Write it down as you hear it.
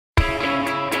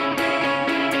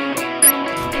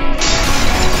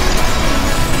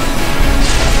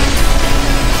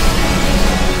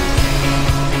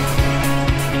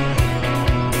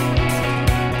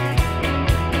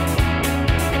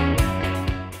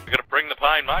Bring the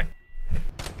pain, mate.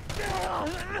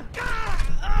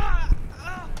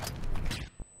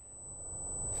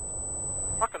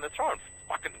 Fucking, they're throwing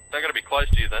fucking... They're gonna be close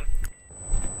to you then.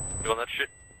 Doing that shit.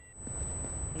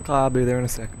 Okay, I'll be there in a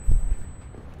second.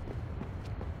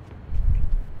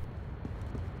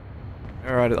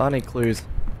 Alright, I need clues.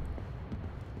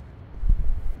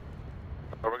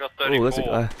 Oh, we got 34. Oh, there's a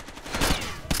guy.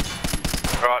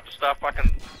 Alright, just start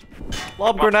fucking...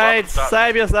 Lob grenades!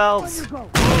 Save yourselves!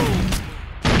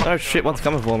 Oh shit, one's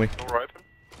coming for me. Door open.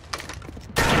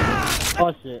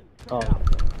 Oh shit. Oh.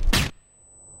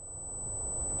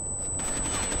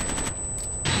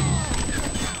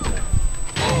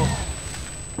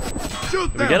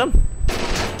 Did we get him?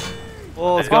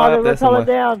 Oh, there's a guy up there somewhere.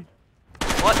 Down.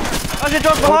 What? I should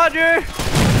drop behind you!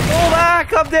 Fall back!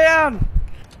 Come down!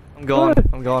 I'm gone.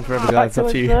 I'm gone forever, guys. It's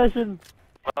up to you.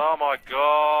 Oh my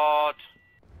god.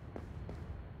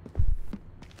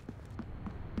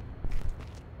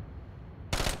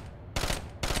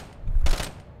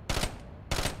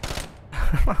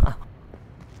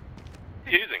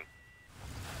 Using.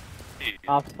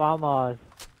 Farmers.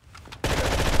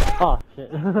 Oh shit.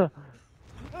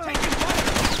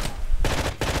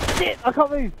 Shit, I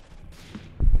can't move.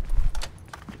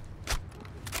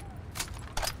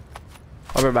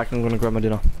 I'll be back. I'm gonna grab my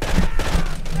dinner.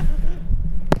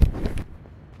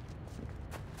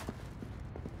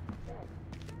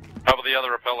 Cover the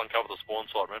other rappel and cover the spawn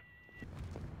site, man.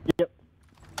 Yep.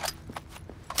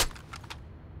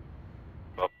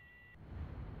 Up.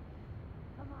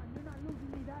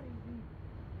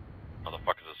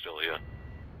 Motherfuckers are still here.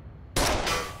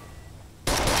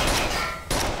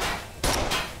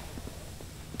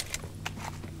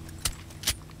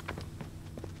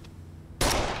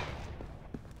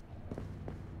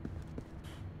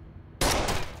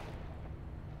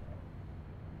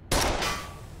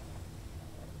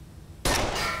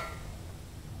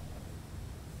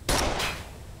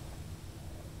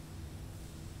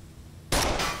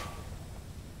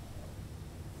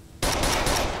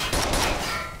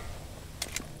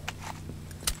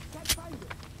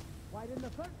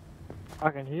 I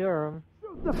can hear him.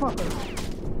 Shoot the fucker.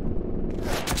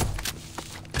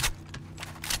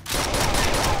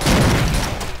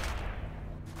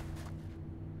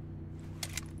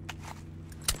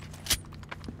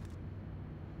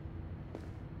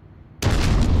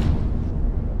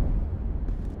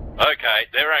 Okay,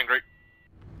 they're angry.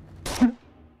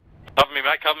 Cover me,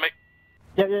 mate, cover me.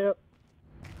 Yep.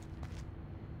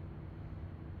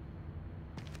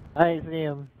 I ain't see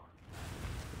him.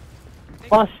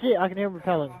 Oh shit, I can hear him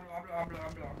repelling.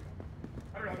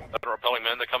 They're repelling,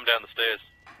 man, they're coming down the stairs.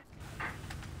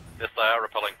 Yes, they are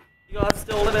repelling. You guys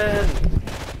still living?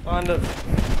 Kind of.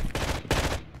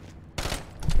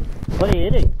 What are you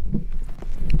eating?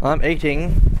 I'm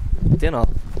eating dinner,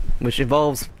 which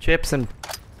involves chips and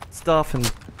stuff and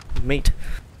meat.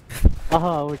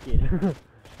 Oh, wicked.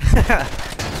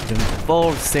 It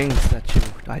involves things that you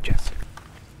digest.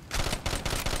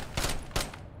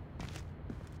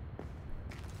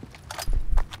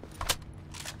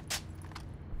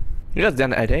 You guys down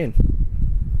to 18.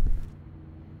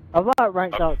 I've like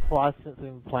ranked up twice since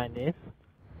we've been playing this.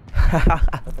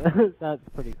 That's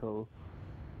pretty cool.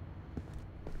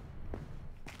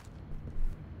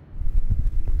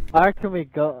 I reckon we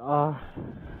got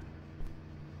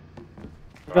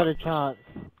a chance.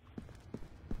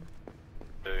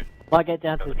 Might get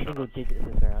down to single digits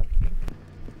this round.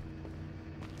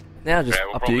 Now just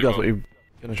we'll up to you guys what probably you're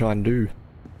gonna try and do.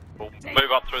 We'll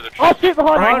move up through the Oh trees. shit,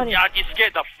 behind me! Yeah, you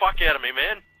scared the fuck out of me,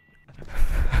 man.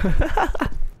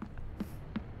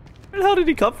 Where the hell did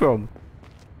he come from?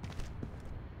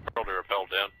 Probably rappelled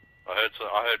down. I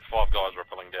heard 5 guys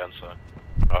rappelling down, so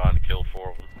I only killed 4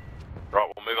 of them.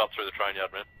 Right, we'll move up through the train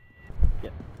yard, man.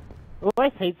 Yep.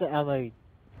 Always heaps of ammo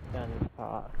down this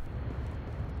part.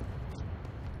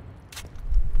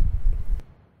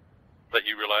 That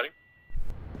you reloading?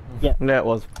 Yeah. Yeah, it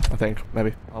was. I think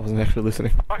maybe I wasn't actually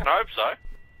listening. I can hope so.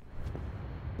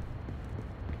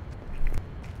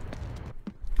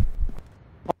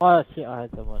 Oh shit, I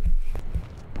heard someone.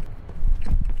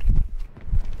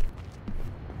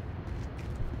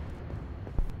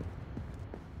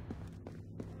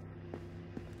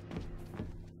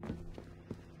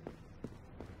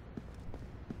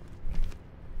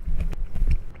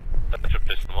 That should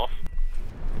piss them off.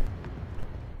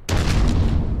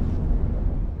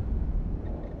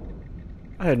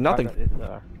 I heard nothing.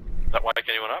 That wake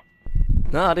anyone up?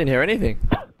 No, I didn't hear anything.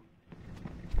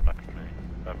 Fuck me.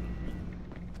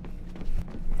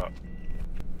 Oh.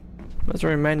 Where's the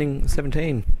remaining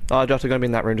 17? Oh, Josh, they're gonna be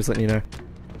in that room, just letting you know.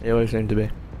 They always seem to be.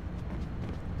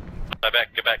 Go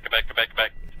back, go back, go back, go back, go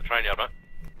back. To the train yard, mate.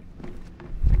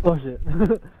 Oh shit.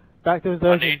 Back to the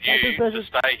I station. need Back to you the to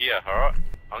station. stay here, alright?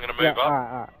 I'm gonna move up.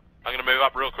 Alright. I'm gonna move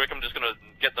up real quick. I'm just gonna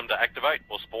get them to activate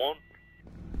or spawn.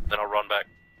 Then I'll run back.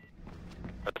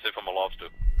 That's if I'm alive still.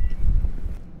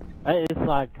 It's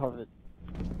like covered.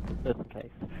 Just in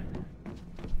case.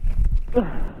 Where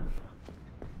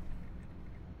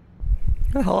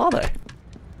the hell are they?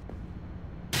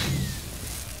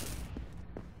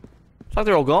 It's like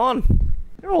they're all gone.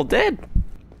 They're all dead.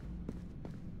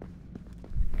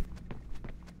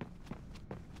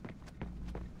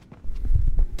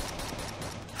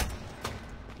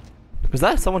 Was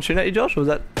that someone shooting at you, Josh? Or was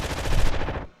that...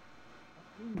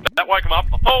 That woke them up.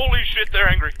 Holy shit, they're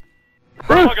angry.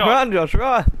 Oh my god. Run, Josh,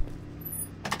 run!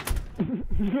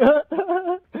 Close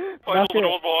all the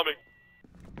doors behind me.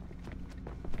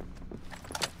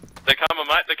 They're coming,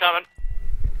 mate. They're coming.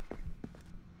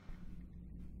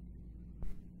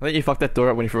 I think you fucked that door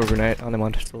up when you threw a grenade. Oh, never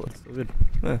mind. It's still good.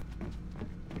 Yeah.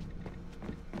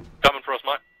 Coming for us,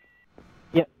 mate.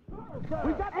 Yep.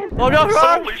 Oh, Josh,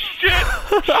 run! Holy shit!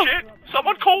 Shit!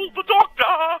 Someone called the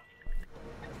doctor!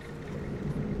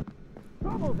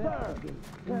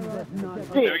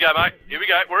 Here we go, mate. Here we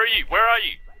go. Where are you? Where are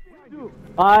you? You're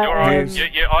alright.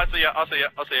 Yeah, I see ya. I see ya.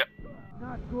 I see ya.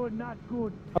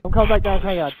 I'm coming back down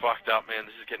train yard. This is fucked up, man.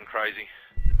 This is getting crazy.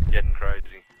 Getting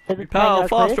crazy. Is it Pal, train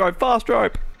fast yard rope, fast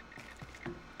rope!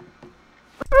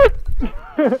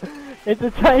 clear? It's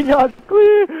a train yard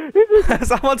clear!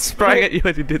 Someone's spraying at you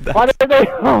as you did that. Why don't they?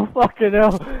 Oh fucking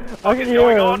hell! I can hear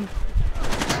going him. on?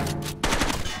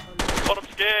 God, I'm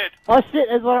scared. Oh shit!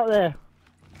 There's one up there.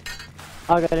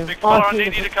 I got him. Big Oh, fella, I shit,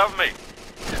 need you to cover me.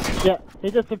 Yeah, he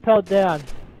just rappelled down.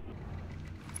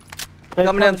 So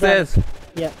Coming downstairs.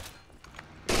 Yeah.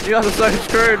 You guys are so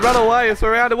screwed. Run away, you're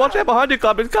surrounded. Watch out behind you,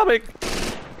 club. He's coming.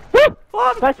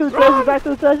 What? Back to the station, back to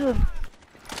the station!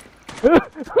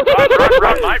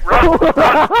 Run, mate,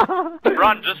 run!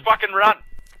 Run, just fucking run!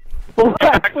 Get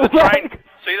back to the train.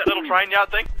 See that little train yard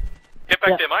thing? Get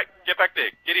back there, mate. Get back there.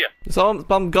 Get here.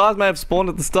 Some guys may have spawned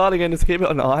at the start again. Just keep it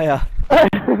an eye out.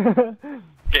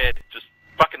 Scared. Just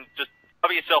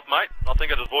cover yourself, mate. I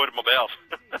think I just voided my bowels.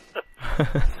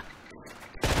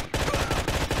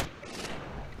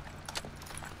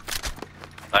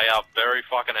 They are very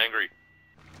fucking angry.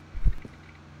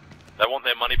 They want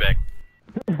their money back.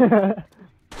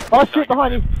 Oh shit,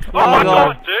 behind you! Oh my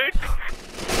God. god, dude!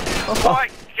 Oh my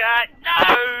god,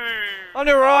 no! On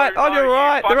your right, on your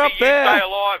right. They're up there. You stay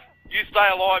alive. You stay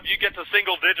alive. You get to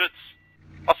single digits.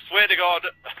 I swear to God,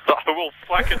 I will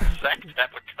fucking sack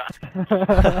that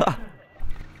cunt.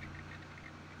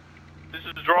 This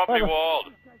is driving me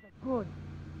wild.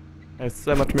 There's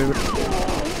so much movement.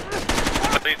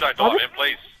 Please don't die, man,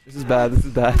 please. This is bad, this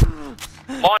is bad.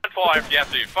 Blind fire if you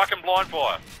have to. Fucking blind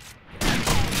fire.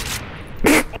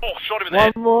 Oh, shot him in the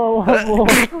head. One more.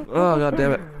 Oh, god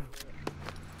damn it.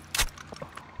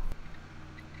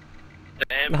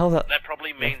 Damn, How's that? that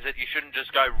probably means that you shouldn't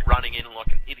just go running in like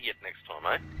an idiot next time,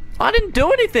 eh? I didn't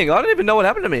do anything. I don't even know what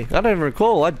happened to me. I don't even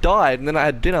recall. I died and then I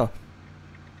had dinner.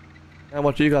 And I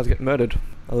watched you guys get murdered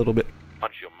a little bit.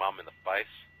 Punch your mum in the face.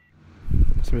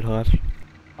 It's a bit harsh.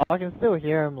 I can still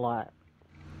hear him like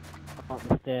up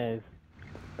the stairs.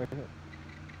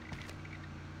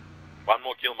 One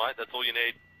more kill, mate. That's all you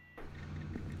need.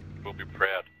 We'll be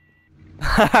proud.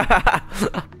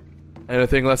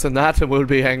 Anything less than that and we'll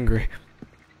be angry.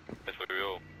 Yes, we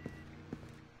will.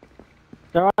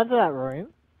 They're under that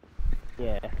room.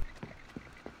 Yeah.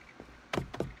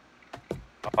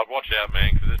 I'd watch out, man,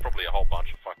 because there's probably a whole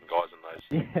bunch of fucking guys in those.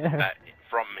 Yeah.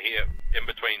 From here, in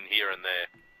between here and there.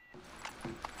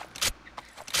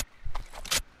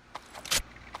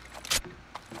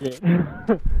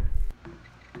 Yeah.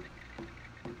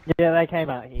 Yeah, they came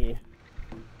out here.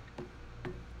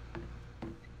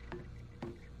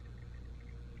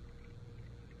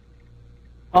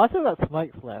 Oh, I still got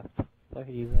smokes left, so I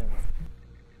can use them.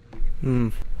 Hmm.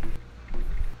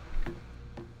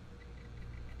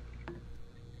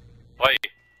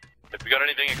 Wait, have you got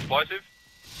anything explosive?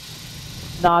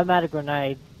 No, I'm out of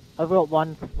grenade. I've got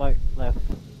one smoke left.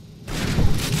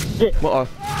 Shit. What?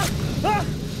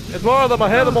 There's more of them. I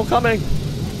hear them all coming.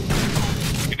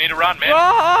 You need to run, man.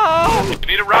 Oh! You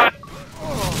need to run.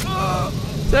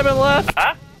 7 left.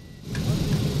 Huh?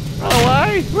 Run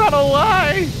away! Run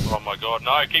away! Oh my god,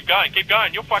 no, keep going, keep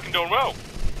going. You're fucking doing well.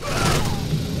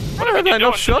 Why are they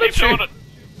not shot at you?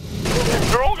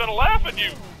 They're all gonna laugh at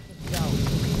you.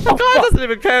 The guy doesn't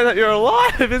even care that you're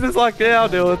alive. It's just like, yeah, I'll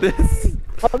deal with this.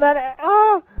 Oh man,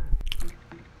 ah!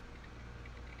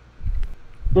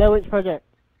 Blair Witch Project.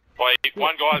 Wait,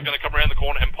 one guy's gonna come around the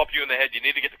corner and pop you in the head. You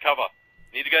need to get to cover.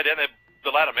 You need to go down the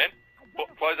ladder, man.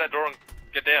 Close that door and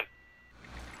get down.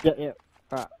 Yep.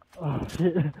 Alright. Oh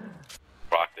shit.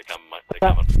 Right, they're coming, mate. They're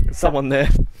coming. There's someone there.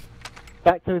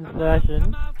 Back to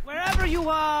insertion. Wherever you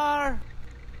are!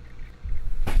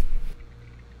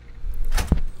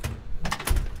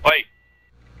 Wait,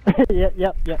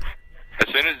 Yep. as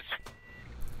soon as...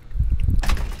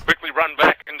 Quickly run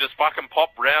back and just fucking pop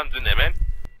rounds in there, man.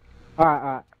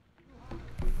 Alright.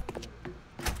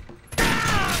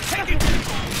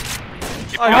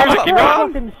 Keep Oh, going, hands mate, up, keep bro.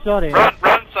 going. Fucking shot him.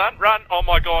 Run, son, run. Oh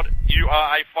my god, you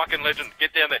are a fucking legend.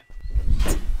 Get down there.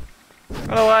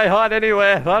 Run away, hide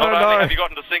anywhere. I Not don't only know. have you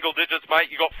gotten to single digits,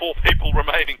 mate, you got 4 people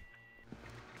remaining.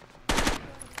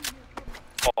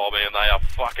 Oh man, they are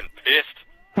fucking pissed.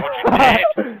 What you dead?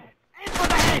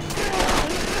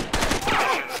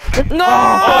 No!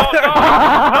 Oh no!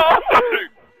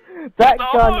 No! That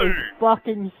No! gun is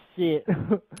fucking shit.